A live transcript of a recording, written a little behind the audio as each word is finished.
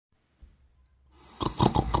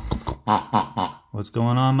What's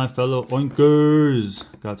going on, my fellow Oinkers?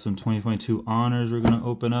 Got some 2022 honors we're going to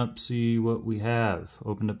open up, see what we have.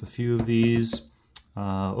 Opened up a few of these.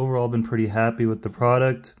 Overall, been pretty happy with the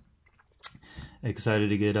product. Excited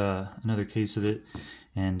to get another case of it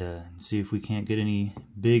and see if we can't get any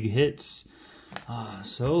big hits.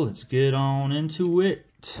 So let's get on into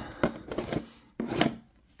it.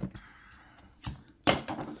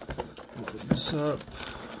 Open this up.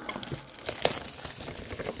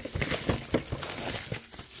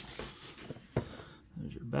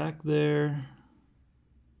 There's your back there.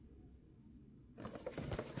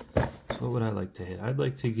 So what would I like to hit? I'd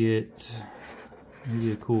like to get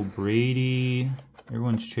maybe a cool Brady.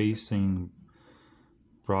 Everyone's chasing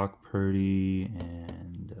Brock Purdy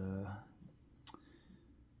and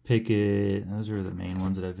Pickett. Those are the main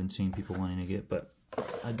ones that I've been seeing people wanting to get, but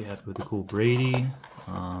I'd be happy with a cool Brady.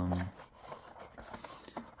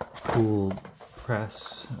 Cool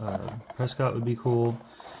Prescott would be cool.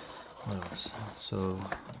 What else? So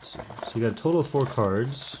let's see. So you got a total of 4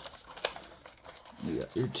 cards. You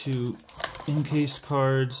got your 2 encased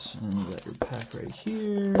cards, and you got your pack right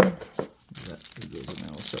here. That goes in there.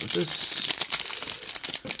 We'll start with this.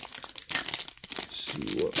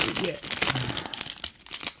 See what we get.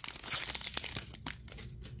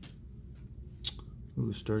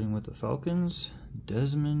 Ooh, starting with the Falcons,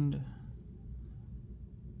 Desmond,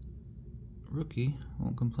 rookie,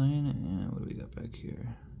 won't complain. And what do we got back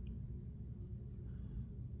here?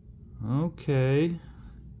 Okay,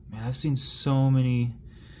 man, I've seen so many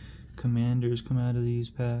Commanders come out of these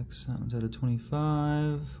packs. That one's out of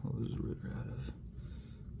 25. What was Ritter out of?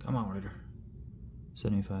 Come on, Ritter.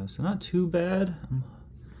 75. So not too bad. I'm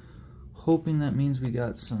hoping that means we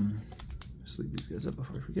got some. Just leave these guys up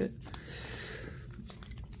before I forget.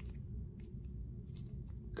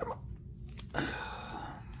 Come on.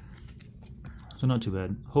 So not too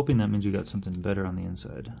bad. Hoping that means we got something better on the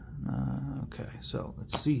inside. Okay, so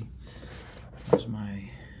let's see. Here's my.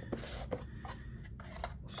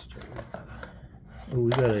 Oh, we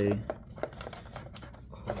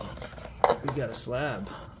got a slab.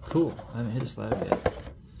 Cool. I haven't hit a slab yet.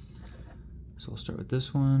 So we'll start with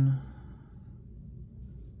this one.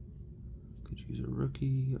 Could use a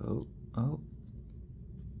rookie.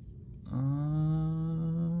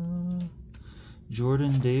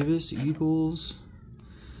 Jordan Davis, Eagles.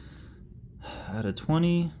 Out of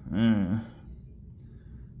 20.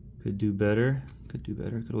 Could do better. Could do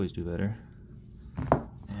better. Could always do better.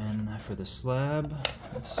 And for the slab,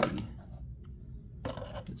 let's see.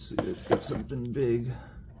 Let's get something big.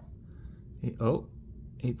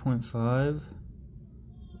 8.5.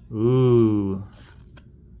 Ooh.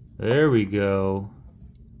 There we go.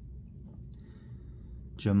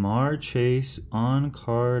 Jamar Chase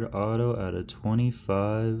on-card auto out of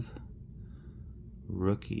 25.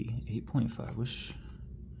 Rookie. 8.5. Wish.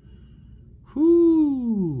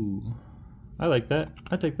 Whoo. I like that.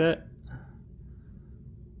 I take that.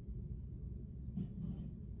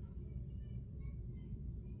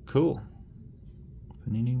 Cool.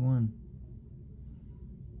 Panini 1.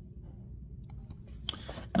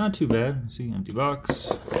 Not too bad. See, empty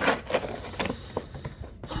box.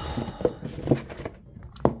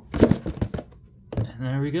 And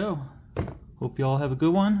there we go. Hope you all have a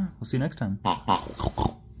good one. We'll see you next time.